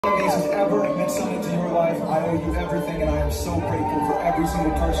life. I owe you everything, and I am so grateful for every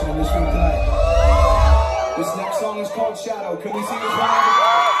single person in this room tonight. This next song is called Shadow. Can we sing it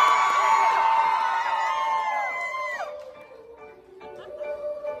loud?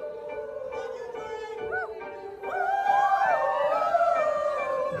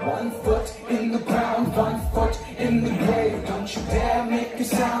 One foot in the ground, 1 foot in the grave. Don't you dare make a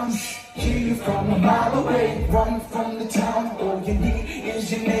sound. Hear you from a mile away. Run from the town. All you need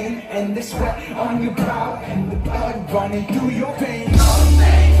is your name and the sweat on your brow and the blood running through your veins. Don't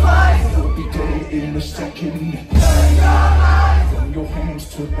think twice. You'll be dead in a second. Turn your eyes from your hands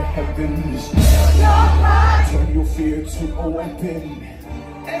to the heavens. Turn your mind. Turn your fear to a weapon.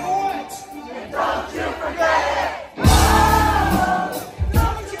 And what? Don't you forget it.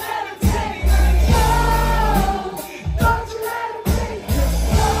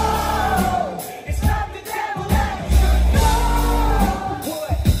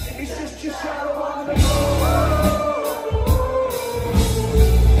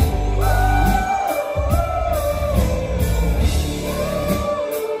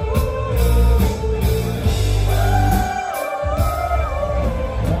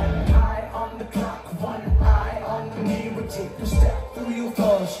 Take a step through your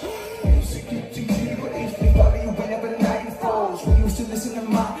thoughts. Music get to you, but it's me follow you whenever the night falls. We used to listen to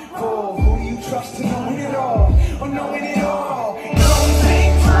my call. Who do you trust to knowing it all? Or knowing it all? Don't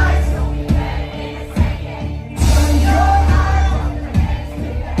think twice. Don't let it second. Turn your eyes on the hands to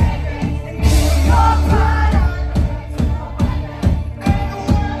the heavens. And give your pride on the and the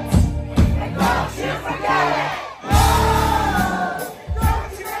words. And don't you forget it.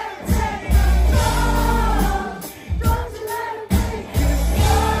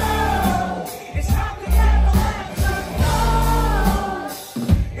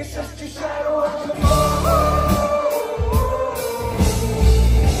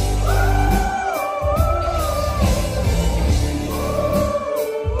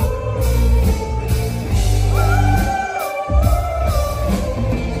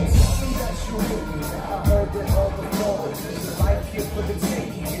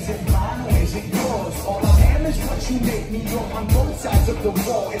 You make me on both sides of the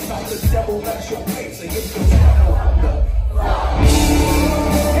wall. It's like the devil that's your face against the shadow.